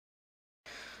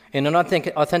In an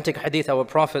authentic hadith, our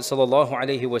Prophet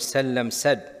ﷺ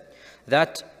said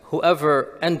that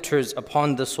whoever enters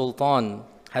upon the sultan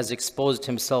has exposed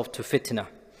himself to fitna.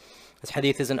 This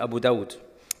hadith is in Abu Dawud.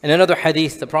 In another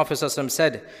hadith, the Prophet ﷺ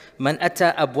said, "Man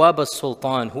ata abwab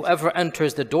al-sultan," whoever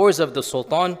enters the doors of the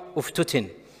sultan, uftutin,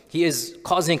 he is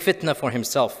causing fitna for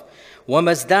himself.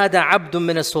 وَمَزْدَادَ عَبْدٌ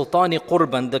مِّنَ السُّلْطَانِ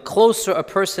قُرْبًا. The closer a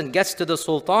person gets to the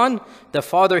sultan, the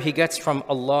farther he gets from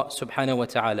Allah subhanahu wa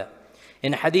ta'ala.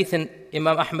 In hadith in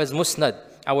Imam Ahmad's Musnad,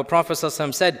 our Prophet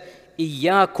ﷺ said,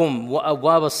 إِيَّاكُمْ وَأَبْوَابَ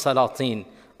السَّلَاطِينَ.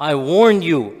 I warn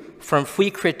you from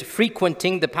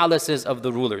frequenting the palaces of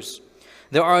the rulers.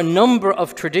 There are a number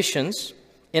of traditions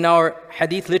in our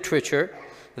hadith literature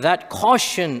that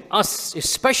caution us,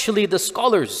 especially the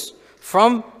scholars,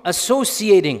 from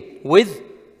associating with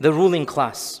the ruling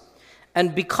class.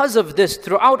 And because of this,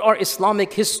 throughout our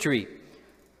Islamic history,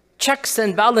 checks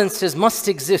and balances must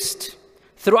exist.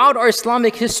 Throughout our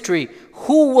Islamic history,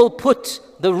 who will put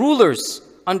the rulers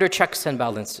under checks and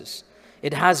balances?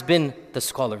 It has been the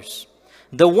scholars.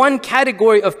 The one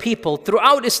category of people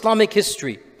throughout Islamic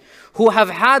history who have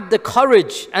had the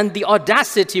courage and the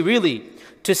audacity really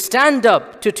to stand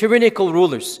up to tyrannical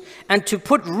rulers and to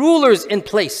put rulers in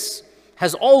place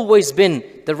has always been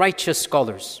the righteous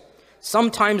scholars.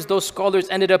 Sometimes those scholars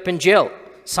ended up in jail.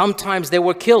 Sometimes they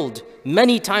were killed.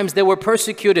 Many times they were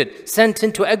persecuted, sent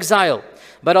into exile.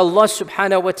 But Allah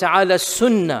subhanahu wa ta'ala's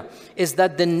sunnah is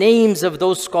that the names of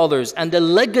those scholars and the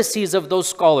legacies of those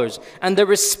scholars and the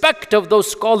respect of those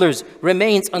scholars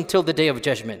remains until the Day of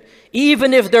Judgment.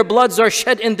 Even if their bloods are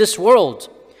shed in this world.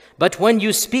 But when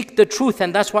you speak the truth,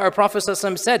 and that's why our Prophet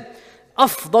ﷺ said,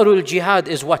 Afdalul jihad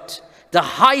is what? The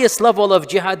highest level of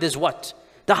jihad is what?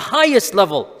 The highest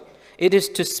level. It is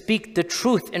to speak the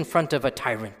truth in front of a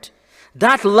tyrant.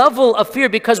 That level of fear,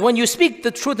 because when you speak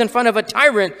the truth in front of a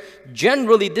tyrant,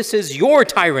 generally this is your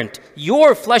tyrant,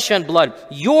 your flesh and blood,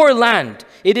 your land.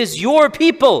 It is your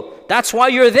people. That's why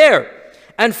you're there.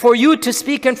 And for you to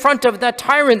speak in front of that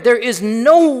tyrant, there is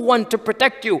no one to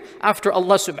protect you after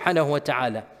Allah subhanahu wa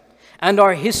ta'ala. And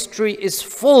our history is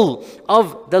full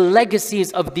of the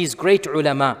legacies of these great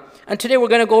ulama. And today we're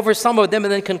going to go over some of them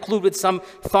and then conclude with some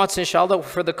thoughts, inshallah,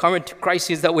 for the current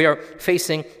crises that we are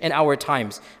facing in our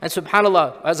times. And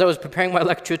subhanAllah, as I was preparing my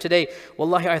lecture today,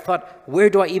 wallahi, I thought, where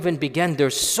do I even begin?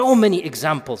 There's so many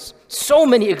examples.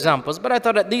 But I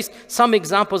thought at least some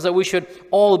examples that we should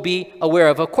all be aware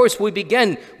of. Of course, we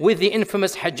begin with the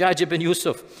infamous Hajjaj ibn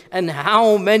Yusuf and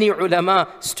how many ulama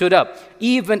stood up.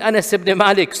 Even Anas ibn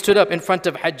Malik stood up in front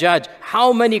of Hajjaj.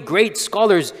 How many great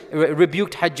scholars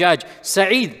rebuked Hajjaj.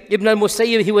 Sa'id ibn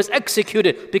al-Musayyib, he was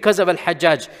executed because of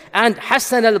al-Hajjaj. And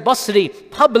Hassan al-Basri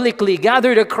publicly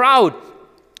gathered a crowd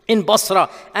in Basra,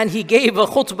 and he gave a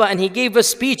khutbah and he gave a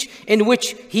speech in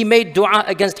which he made dua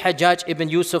against Hajjaj ibn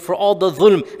Yusuf for all the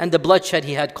dhulm and the bloodshed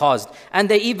he had caused. And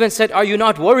they even said, "Are you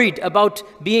not worried about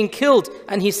being killed?"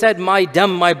 And he said, "My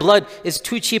dam, my blood is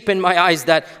too cheap in my eyes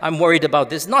that I'm worried about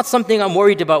this. Not something I'm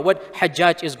worried about what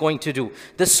Hajjaj is going to do."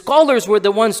 The scholars were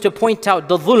the ones to point out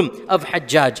the dhulm of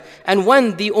Hajjaj. And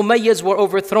when the Umayyads were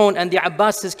overthrown and the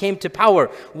Abbasids came to power,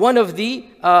 one of the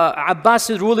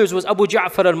Abbasid rulers was Abu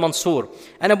Ja'far al-Mansur.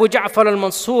 And Abu Ja'far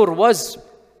al-Mansur was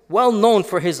well known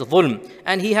for his dhulm,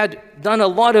 and he had done a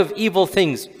lot of evil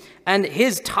things. And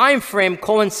his time frame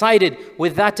coincided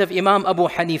with that of Imam Abu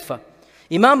Hanifa.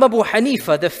 Imam Abu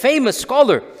Hanifa, the famous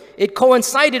scholar, it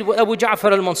coincided with Abu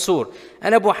Ja'far al-Mansur.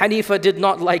 And Abu Hanifa did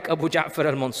not like Abu Ja'far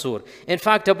al-Mansur. In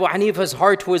fact, Abu Hanifa's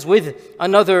heart was with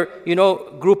another,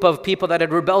 group of people that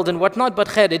had rebelled and whatnot, but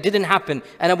khair, it didn't happen.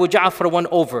 And Abu Ja'far won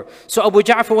over. So Abu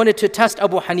Ja'far wanted to test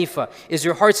Abu Hanifa. Is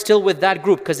your heart still with that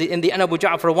group? Because in the end, Abu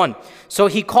Ja'far won. So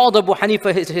he called Abu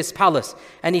Hanifa his palace.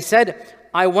 And he said,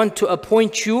 "I want to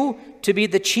appoint you to be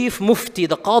the chief mufti,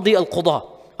 the qadi al-qudah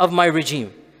of my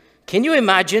regime." Can you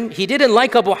imagine? He didn't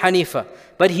like Abu Hanifa,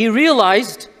 but he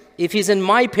realized if he's in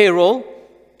my payroll,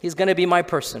 he's going to be my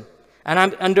person. And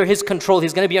I'm under his control,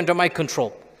 he's going to be under my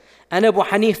control. And Abu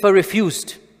Hanifa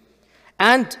refused.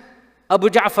 And Abu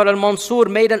Ja'far al-Mansur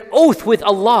made an oath with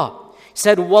Allah. He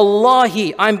said,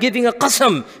 "Wallahi, I'm giving a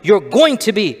qasam, you're going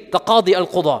to be the Qadi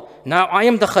al-Qudah. Now I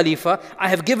am the Khalifa, I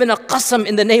have given a qasam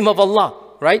in the name of Allah."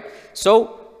 Right?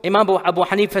 So Imam Abu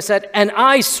Hanifa said, "And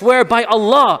I swear by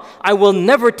Allah, I will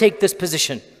never take this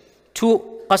position." Two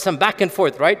qasam back and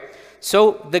forth, right?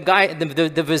 So the guy,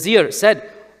 the vizier said,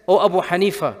 "Oh Abu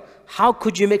Hanifa, how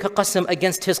could you make a qasam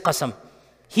against his qasam?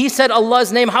 He said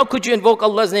Allah's name, how could you invoke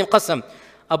Allah's name qasam?"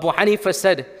 Abu Hanifa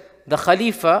said, "The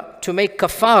Khalifa, to make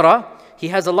kafara, he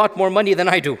has a lot more money than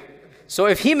I do. So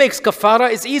if he makes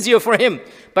kafara, it's easier for him.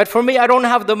 But for me, I don't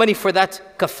have the money for that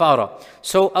kafara."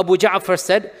 So Abu Ja'far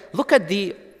said, "Look at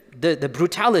the the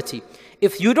brutality.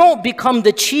 If you don't become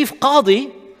the chief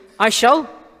qadi, I shall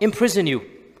imprison you.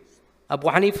 Abu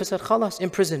Hanifa said, khalas,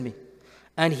 imprison me.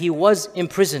 And he was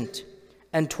imprisoned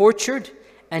and tortured,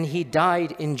 and he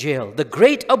died in jail. The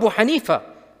great Abu Hanifa,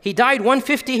 he died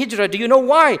 150 Hijrah. Do you know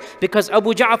why? Because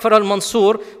Abu Ja'far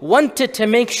al-Mansur wanted to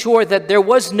make sure that there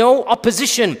was no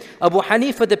opposition. Abu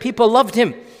Hanifa, the people loved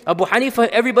him. Abu Hanifa,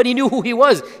 everybody knew who he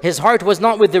was. His heart was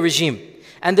not with the regime.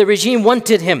 And the regime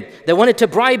wanted him. They wanted to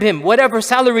bribe him. Whatever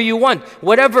salary you want,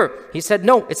 whatever. He said,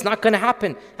 no, it's not going to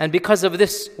happen. And because of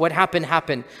this, what happened,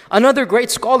 happened. Another great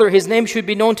scholar, his name should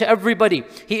be known to everybody.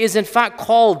 He is in fact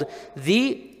called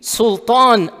the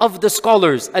Sultan of the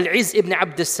scholars, Al-Izz ibn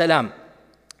Abd as-Salam.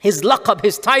 His laqab,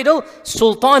 his title,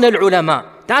 Sultan al-Ulama.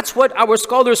 That's what our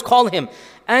scholars call him.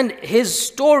 And his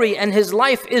story and his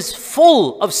life is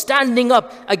full of standing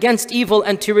up against evil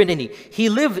and tyranny. He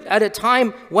lived at a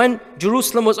time when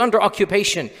Jerusalem was under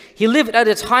occupation. He lived at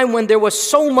a time when there was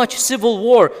so much civil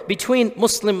war between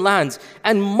Muslim lands.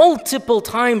 And multiple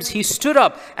times he stood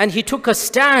up and he took a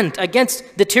stand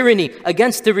against the tyranny,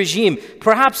 against the regime.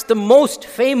 Perhaps the most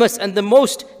famous and the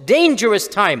most dangerous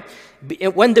time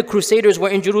when the Crusaders were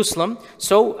in Jerusalem.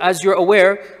 So, as you're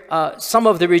aware, some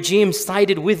of the regimes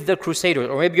sided with the Crusaders.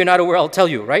 Or maybe you're not aware, I'll tell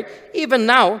you, right? Even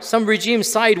now, some regimes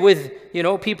side with,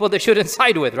 people they shouldn't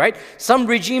side with, right? Some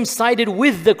regimes sided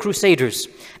with the Crusaders.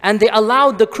 And they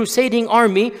allowed the crusading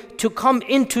army to come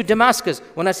into Damascus.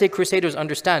 When I say Crusaders,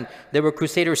 understand, there were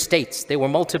Crusader states. There were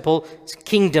multiple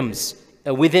kingdoms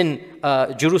within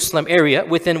Jerusalem area,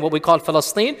 within what we call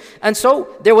Palestine. And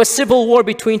so there was civil war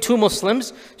between two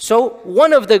Muslims. So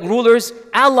one of the rulers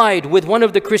allied with one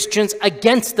of the Christians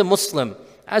against the Muslim,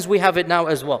 as we have it now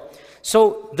as well.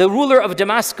 So the ruler of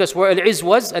Damascus, where Al-Izz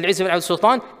was, Al-Izz ibn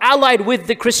al-Sultan, allied with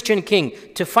the Christian king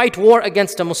to fight war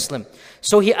against a Muslim.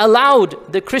 So he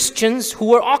allowed the Christians who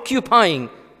were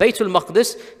occupying Baytul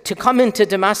Maqdis to come into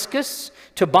Damascus,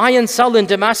 to buy and sell in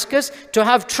Damascus, to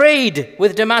have trade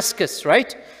with Damascus,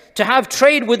 right? To have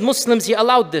trade with Muslims, he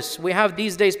allowed this. We have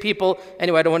these days people,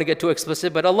 anyway, I don't want to get too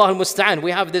explicit, but Allah al-Musta'an,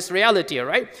 we have this reality,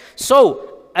 right?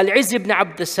 So, Al-Izz ibn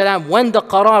Abd as-Salam, when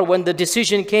the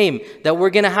decision came that we're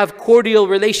going to have cordial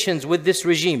relations with this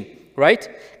regime, right?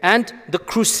 And the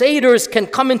Crusaders can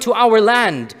come into our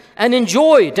land and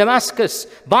enjoy Damascus,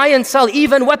 buy and sell,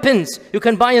 even weapons, you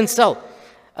can buy and sell.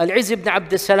 Al-Izz ibn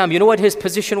Abd as-Salam, you know what his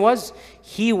position was?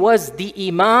 He was the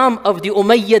Imam of the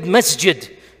Umayyad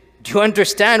Masjid. Do you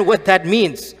understand what that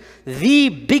means? The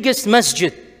biggest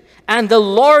masjid and the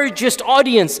largest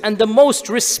audience and the most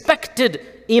respected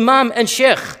Imam and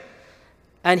Sheikh.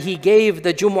 And he gave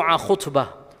the Jumu'ah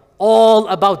khutbah all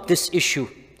about this issue.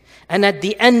 And at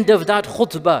the end of that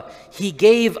khutbah, he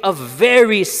gave a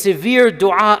very severe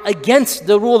dua against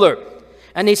the ruler.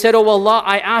 And he said, oh Allah,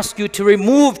 I ask you to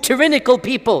remove tyrannical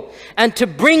people and to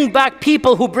bring back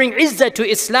people who bring izzah to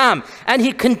Islam. And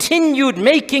he continued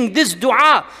making this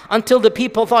dua until the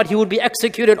people thought he would be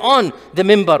executed on the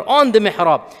mimbar, on the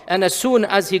mihrab. And as soon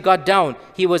as he got down,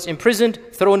 he was imprisoned,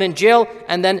 thrown in jail,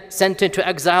 and then sent into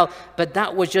exile. But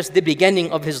that was just the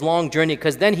beginning of his long journey,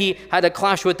 because then he had a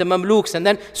clash with the Mamluks, and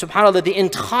then, subhanAllah, the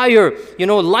entire,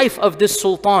 life of this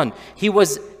sultan. He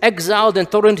was exiled and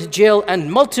thrown into jail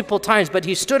and multiple times, but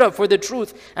he stood up for the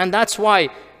truth. And that's why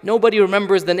nobody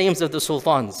remembers the names of the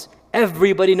sultans.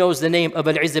 Everybody knows the name of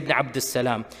Al-Izz ibn Abd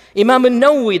as-Salam. Imam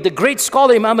al-Nawawi, the great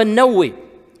scholar Imam al-Nawawi,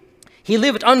 he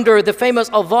lived under the famous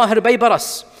Al-Zahir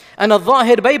Baybaras. And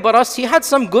Al-Zahir Baybaras, he had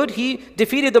some good. He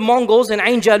defeated the Mongols in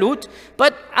Ain Jalut.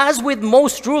 But as with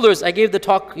most rulers, I gave the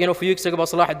talk, a few weeks ago about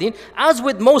Salah ad-Din. As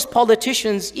with most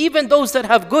politicians, even those that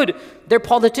have good, they're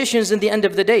politicians in the end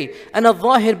of the day. And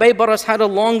Al-Zahir Baybaras had a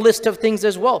long list of things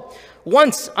as well.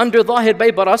 Once, under Zahir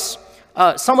Baybaras,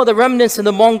 some of the remnants in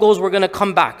the Mongols were going to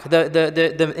come back.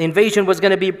 The invasion was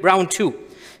going to be round 2.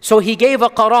 So he gave a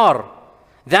qarar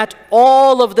that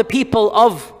all of the people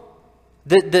of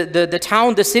the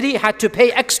town, the city, had to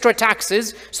pay extra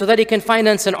taxes so that he can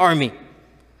finance an army.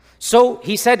 So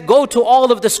he said, go to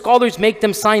all of the scholars, make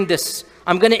them sign this.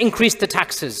 I'm going to increase the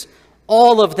taxes.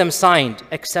 All of them signed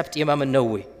except Imam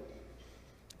al-Nawawi.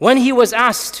 When he was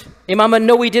asked, Imam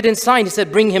al-Nawawi didn't sign. He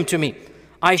said, bring him to me.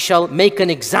 I shall make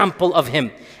an example of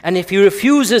him. And if he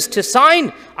refuses to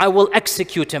sign, I will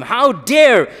execute him. How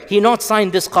dare he not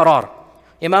sign this qarar?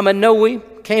 Imam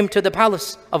al-Nawawi came to the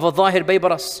palace of Al-Zahir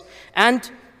Baybaras. And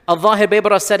Al-Zahir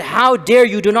Baybaras said, how dare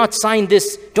you do not sign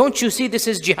this? Don't you see this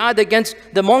is jihad against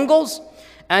the Mongols?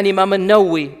 And Imam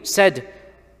al-Nawawi said,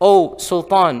 oh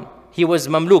Sultan, he was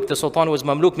Mamluk. The Sultan was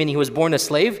Mamluk, meaning he was born a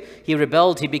slave. He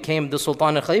rebelled, he became the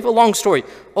Sultan al-Khalifa. A long story.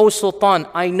 Oh Sultan,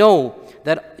 I know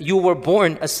that you were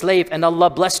born a slave and Allah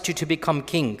blessed you to become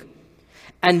king.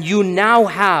 and you now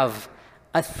have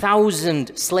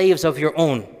 1,000 slaves of your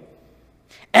own.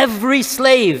 Every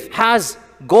slave has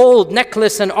gold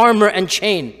necklace and armor and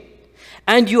chain.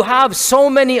 And you have so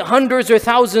many hundreds or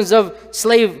thousands of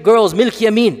slave girls, milk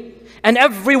yamin, and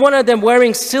every one of them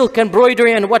wearing silk,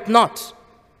 embroidery and whatnot.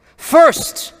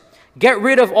 First, get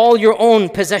rid of all your own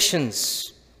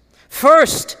possessions.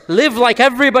 First, live like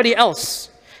everybody else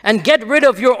and get rid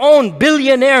of your own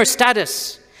billionaire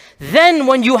status. Then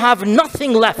when you have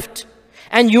nothing left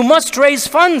and you must raise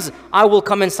funds, I will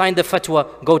come and sign the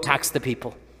fatwa, go tax the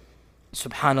people.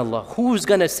 Subhanallah, who's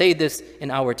gonna say this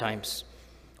in our times?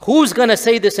 Who's gonna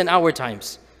say this in our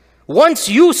times? Once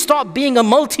you stop being a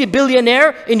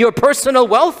multi-billionaire in your personal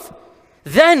wealth,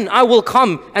 then I will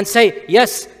come and say,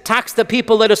 yes, tax the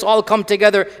people, let us all come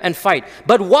together and fight.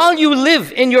 But while you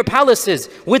live in your palaces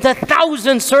with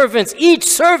 1,000 servants, each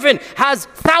servant has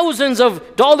thousands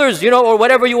of dollars, or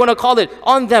whatever you want to call it,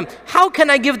 on them, how can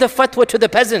I give the fatwa to the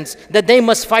peasants that they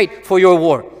must fight for your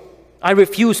war? I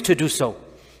refuse to do so.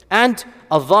 And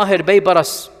Al-Zahir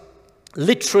Baybaras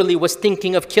literally was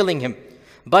thinking of killing him.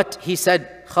 But he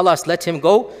said, Khalas, let him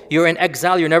go. You're in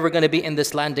exile. You're never going to be in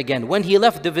this land again. When he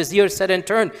left, the vizier said in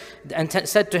turn and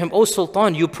said to him, O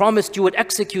Sultan, you promised you would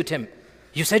execute him.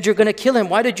 You said you're going to kill him.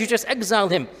 Why did you just exile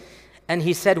him? And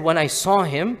he said, when I saw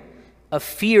him, a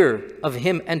fear of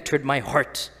him entered my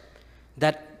heart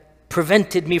that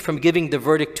prevented me from giving the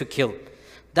verdict to kill.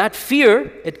 That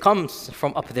fear, it comes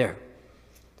from up there.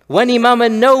 When Imam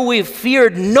al-Nawawi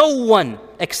feared no one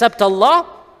except Allah,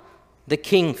 the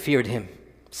king feared him.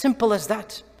 Simple as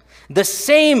that. The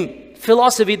same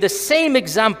philosophy, the same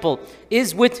example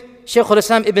is with Shaykh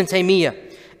al-Islam Ibn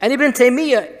Taymiyyah. And Ibn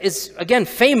Taymiyyah is, again,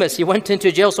 famous. He went into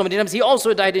jail so many times. He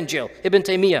also died in jail, Ibn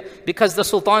Taymiyyah, because the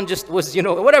Sultan just was,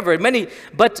 whatever, many.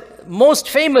 But most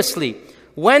famously,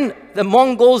 when the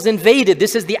Mongols invaded,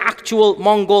 this is the actual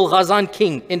Mongol Ghazan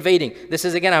king invading. This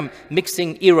is, again, I'm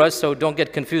mixing eras, so don't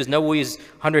get confused. Nawawi is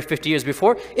 150 years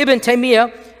before. Ibn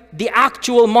Taymiyyah, the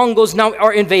actual Mongols now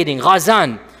are invading.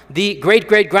 Ghazan, the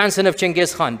great-great-grandson of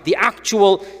Genghis Khan,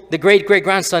 the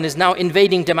great-great-grandson is now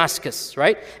invading Damascus,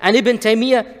 right? And Ibn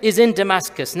Taymiyyah is in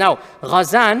Damascus. Now,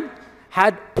 Ghazan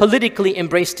had politically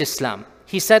embraced Islam.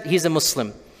 He said he's a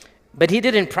Muslim, but he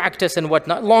didn't practice and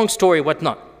whatnot. Long story,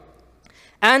 whatnot.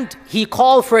 And he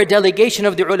called for a delegation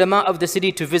of the ulama of the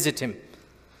city to visit him.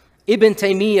 Ibn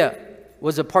Taymiyyah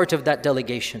was a part of that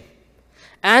delegation.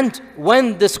 And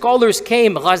when the scholars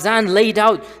came, Ghazan laid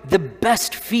out the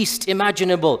best feast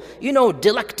imaginable.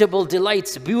 Delectable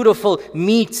delights, beautiful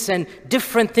meats and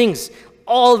different things.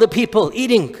 All the people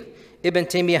eating. Ibn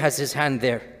Taymiyyah has his hand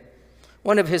there.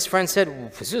 One of his friends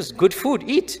said, this is good food,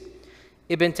 eat.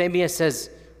 Ibn Taymiyyah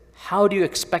says, how do you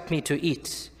expect me to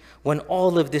eat when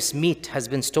all of this meat has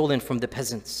been stolen from the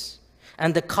peasants?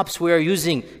 And the cups we are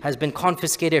using has been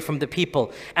confiscated from the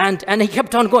people. And he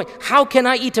kept on going, how can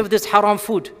I eat of this haram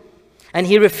food? And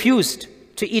he refused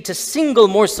to eat a single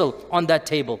morsel on that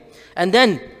table. And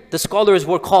then the scholars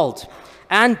were called.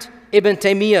 And Ibn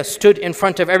Taymiyyah stood in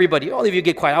front of everybody. All of you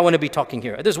get quiet, I want to be talking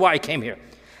here. This is why I came here.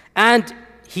 And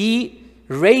he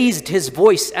raised his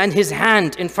voice and his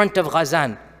hand in front of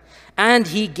Ghazan. And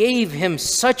he gave him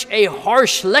such a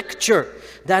harsh lecture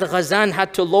that Ghazan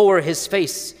had to lower his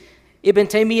face. Ibn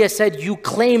Taymiyyah said, you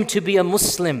claim to be a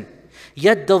Muslim,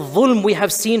 yet the dhulm we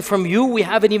have seen from you, we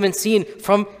haven't even seen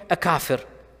from a kafir.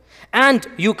 And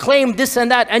you claim this and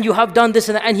that, and you have done this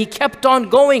and that. And he kept on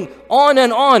going on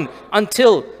and on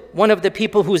until one of the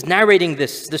people who's narrating the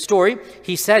story,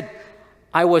 he said,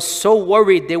 I was so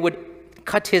worried they would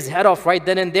cut his head off right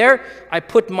then and there. I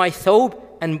put my thobe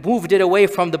and moved it away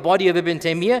from the body of Ibn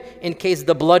Taymiyyah in case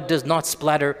the blood does not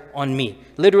splatter on me.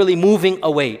 Literally moving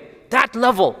away. That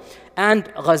level.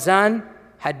 And Ghazan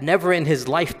had never in his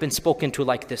life been spoken to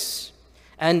like this.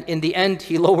 And in the end,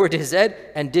 he lowered his head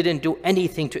and didn't do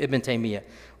anything to Ibn Taymiyyah.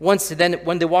 Once then,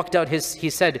 when they walked out, he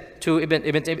said to Ibn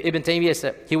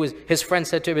Taymiyyah, his friend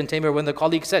said to Ibn Taymiyyah, when the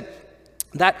colleague said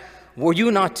that, were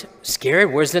you not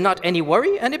scared? Was there not any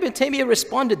worry? And Ibn Taymiyyah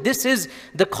responded, this is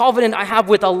the covenant I have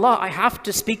with Allah. I have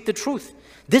to speak the truth.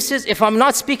 This is, if I'm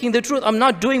not speaking the truth, I'm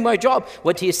not doing my job.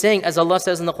 What he is saying, as Allah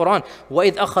says in the Quran,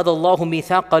 وَإِذْ أَخَذَ اللَّهُ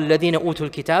مِيثَاقَ الَّذِينَ أُوتُوا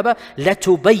الْكِتَابَ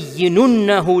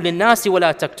لَتُبَيِّنُنَّهُ لِلنَّاسِ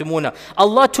وَلَا تَكْتُمُونَ.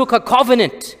 Allah took a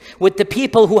covenant with the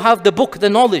people who have the book, the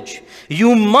knowledge.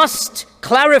 You must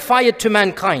clarify it to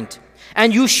mankind,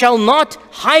 and you shall not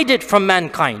hide it from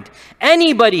mankind.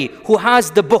 Anybody who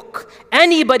has the book,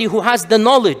 anybody who has the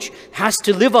knowledge has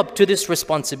to live up to this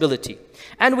responsibility.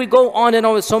 And we go on and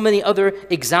on with so many other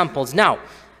examples. Now,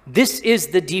 this is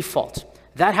the default.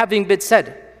 That having been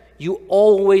said, you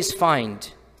always find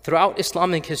throughout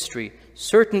Islamic history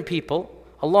certain people,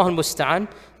 Allahul Musta'an,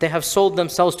 they have sold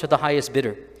themselves to the highest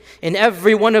bidder. In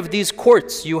every one of these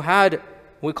courts, you had,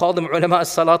 we call them ulama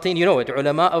as-salatin, you know it,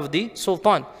 ulama of the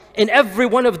sultan. In every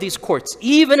one of these courts,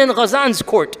 even in Ghazan's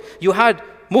court, you had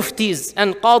muftis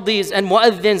and qadis and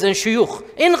mu'adhins and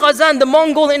shuyukh. In Ghazan, the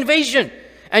Mongol invasion,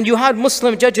 and you had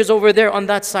Muslim judges over there on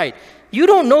that side. You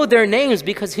don't know their names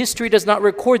because history does not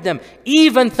record them,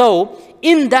 even though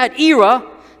in that era,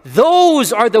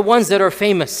 those are the ones that are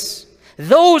famous.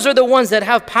 Those are the ones that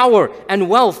have power and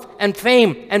wealth and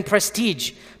fame and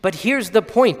prestige. But here's the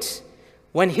point.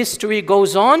 When history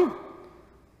goes on,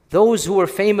 those who were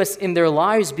famous in their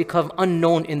lives become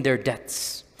unknown in their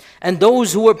deaths. And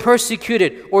those who were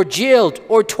persecuted or jailed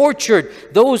or tortured,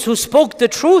 those who spoke the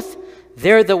truth,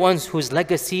 they're the ones whose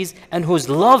legacies and whose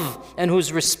love and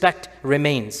whose respect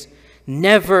remains.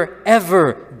 Never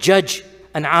ever judge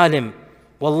an alim.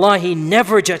 Wallahi,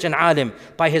 never judge an alim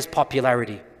by his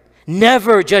popularity.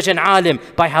 Never judge an alim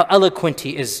by how eloquent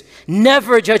he is.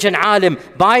 Never judge an alim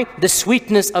by the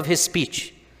sweetness of his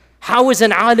speech. How is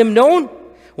an alim known?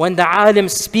 When the alim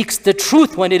speaks the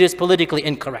truth when it is politically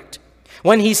incorrect.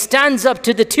 When he stands up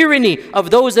to the tyranny of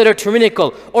those that are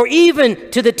tyrannical, or even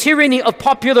to the tyranny of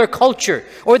popular culture,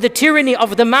 or the tyranny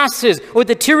of the masses, or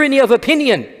the tyranny of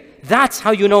opinion. That's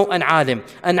how you know an alim.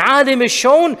 An alim is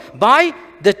shown by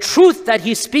the truth that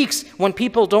he speaks when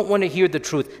people don't want to hear the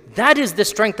truth. That is the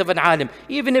strength of an alim.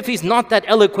 Even if he's not that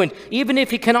eloquent, even if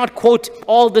he cannot quote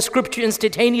all the scripture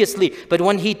instantaneously, but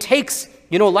when he takes,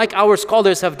 like our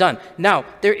scholars have done. Now,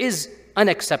 there is an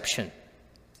exception.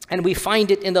 And we find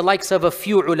it in the likes of a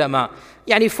few ulama.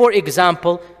 For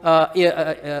example,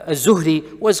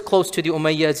 Zuhri was close to the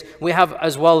Umayyads. We have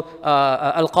as well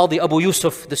Al-Qadi Abu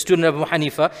Yusuf, the student of Abu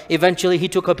Hanifa. Eventually he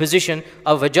took a position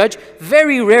of a judge.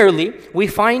 Very rarely we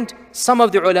find some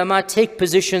of the ulama take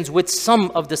positions with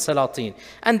some of the Salatin.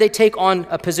 And they take on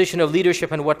a position of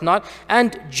leadership and whatnot.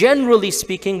 And generally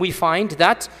speaking, we find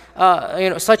that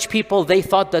such people, they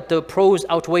thought that the pros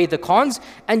outweigh the cons.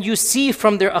 And you see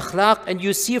from their akhlaq and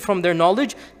you see from their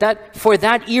knowledge that for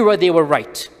that era they were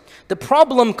right. The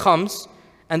problem comes,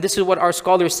 and this is what our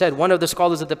scholars said. One of the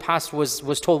scholars of the past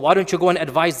was told, why don't you go and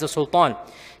advise the sultan?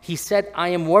 He said, I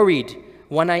am worried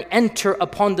when I enter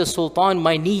upon the sultan,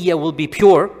 my niyyah will be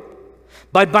pure.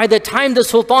 But by the time the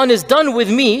sultan is done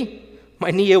with me,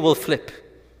 my niyyah will flip.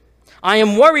 I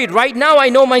am worried right now, I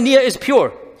know my niyyah is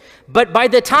pure. But by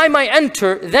the time I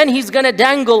enter, then he's going to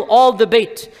dangle all the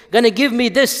bait, going to give me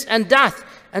this and that.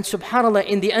 And subhanAllah,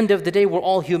 in the end of the day, we're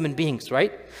all human beings,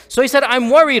 right? So he said, I'm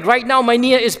worried right now, my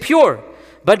niyyah is pure.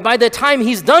 But by the time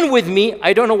he's done with me,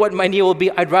 I don't know what my niyyah will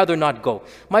be. I'd rather not go.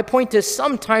 My point is,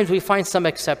 sometimes we find some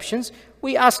exceptions.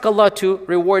 We ask Allah to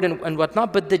reward and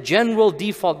whatnot. But the general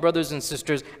default, brothers and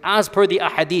sisters, as per the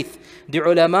ahadith, the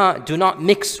ulama do not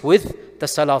mix with the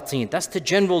salatin. That's the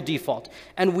general default.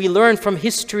 And we learn from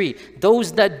history,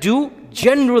 those that do,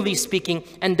 generally speaking,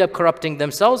 end up corrupting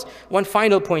themselves. One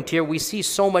final point here, we see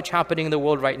so much happening in the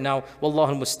world right now,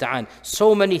 Wallahu musta'an.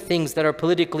 So many things that are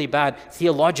politically bad,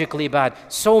 theologically bad,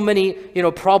 so many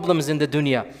problems in the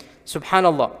dunya.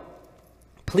 Subhanallah,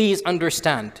 please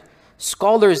understand,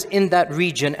 scholars in that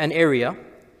region and area,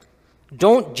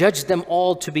 don't judge them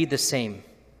all to be the same.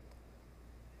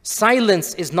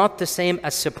 Silence is not the same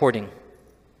as supporting.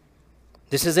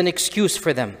 This is an excuse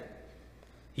for them.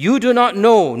 You do not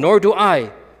know, nor do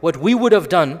I, what we would have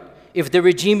done if the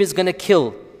regime is going to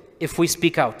kill if we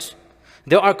speak out.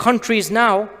 There are countries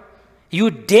now,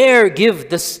 you dare give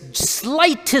the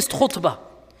slightest khutbah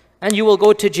and you will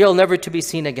go to jail, never to be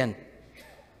seen again.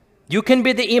 You can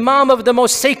be the imam of the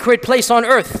most sacred place on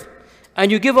earth and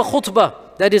you give a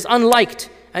khutbah that is unliked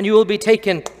and you will be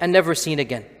taken and never seen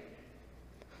again.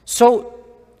 So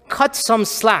cut some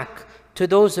slack to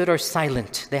those that are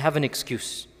silent. They have an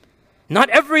excuse. Not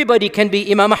everybody can be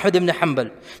Imam Ahmad ibn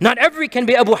Hanbal. Not everybody can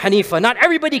be Abu Hanifa. Not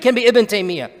everybody can be Ibn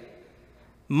Taymiyyah.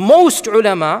 Most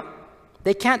ulama,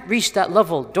 they can't reach that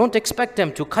level. Don't expect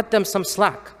them to cut them some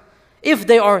slack. If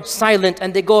they are silent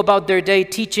and they go about their day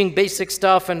teaching basic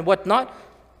stuff and whatnot,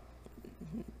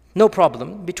 no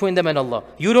problem between them and Allah.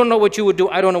 You don't know what you would do,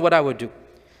 I don't know what I would do.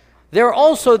 There are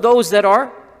also those that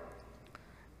are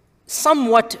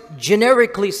somewhat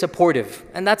generically supportive,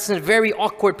 and that's a very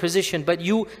awkward position, but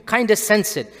you kind of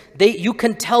sense it. You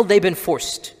can tell they've been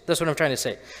forced. That's what I'm trying to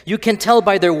say. You can tell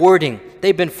by their wording,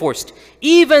 they've been forced.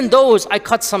 Even those I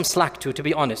cut some slack to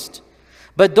be honest.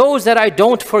 But those that I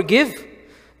don't forgive,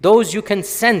 those you can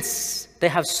sense they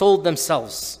have sold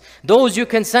themselves. Those you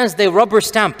can sense they rubber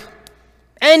stamp.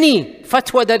 Any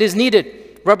fatwa that is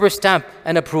needed, rubber stamp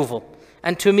and approval.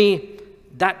 And to me,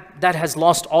 that has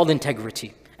lost all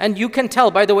integrity. And you can tell,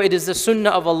 by the way, it is the sunnah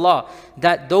of Allah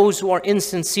that those who are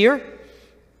insincere,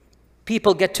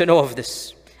 people get to know of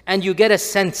this. And you get a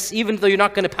sense, even though you're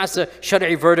not going to pass a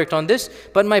shari'i verdict on this.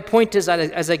 But my point is, that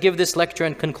as I give this lecture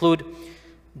and conclude,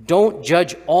 don't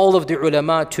judge all of the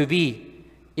ulama to be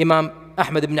Imam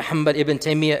Ahmad ibn Hanbal, Ibn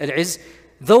Taymiyyah al-Izz.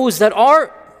 Those that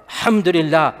are,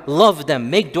 alhamdulillah, love them,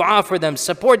 make dua for them,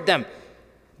 support them.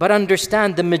 But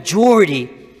understand the majority,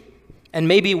 and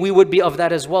maybe we would be of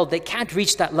that as well, they can't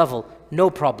reach that level, no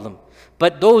problem.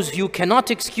 But those you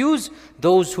cannot excuse,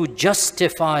 those who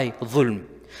justify dhulm,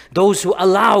 those who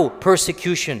allow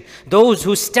persecution, those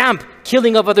who stamp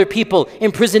killing of other people,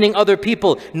 imprisoning other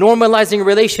people, normalizing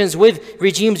relations with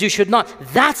regimes you should not.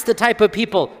 That's the type of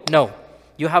people. No,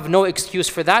 you have no excuse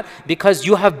for that, because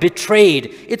you have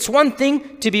betrayed. It's one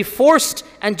thing to be forced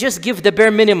and just give the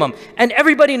bare minimum, and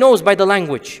everybody knows by the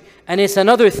language. And it's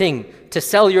another thing to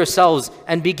sell yourselves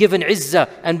and be given izzah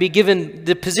and be given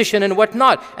the position and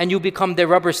whatnot, and you become their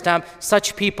rubber stamp.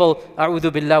 Such people,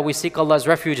 a'udhu billah, we seek Allah's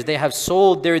refuge. They have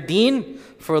sold their deen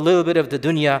for a little bit of the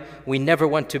dunya. We never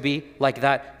want to be like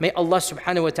that. May Allah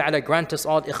subhanahu wa ta'ala grant us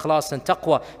all ikhlas and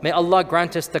taqwa. May Allah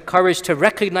grant us the courage to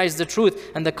recognize the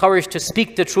truth and the courage to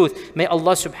speak the truth. May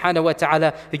Allah subhanahu wa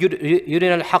ta'ala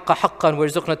yurina al-haqqa haqqan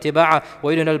warzuqna ittiba'a wa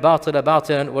yurina al-batila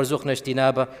batilan warzuqna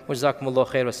ijtinaba. Wa jazakumullahu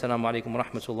khair. Wassalamu alaikum wa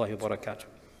rahmatullahi wa barakatuh.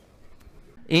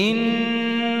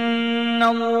 إن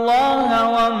الله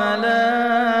وملائكته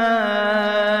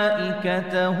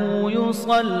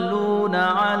يصلون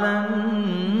على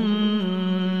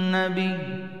النبي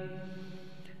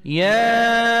يا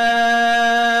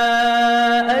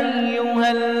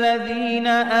أيها الذين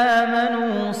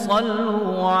آمنوا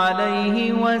صلوا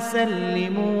عليه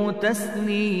وسلموا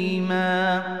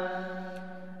تسليما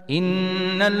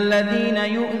إن الذين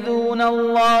يؤذون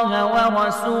الله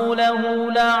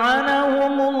ورسوله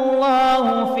لعنهم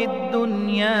الله في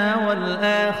الدنيا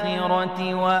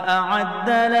والآخرة وأعد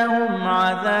لهم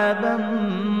عذابا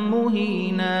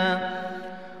مهينا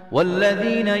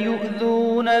والذين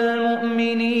يؤذون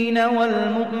المؤمنين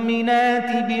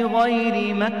والمؤمنات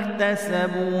بغير ما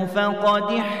اكتسبوا فقد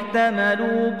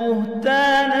احتملوا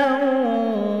بهتانا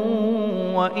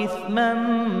وإثما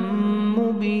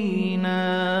مبينا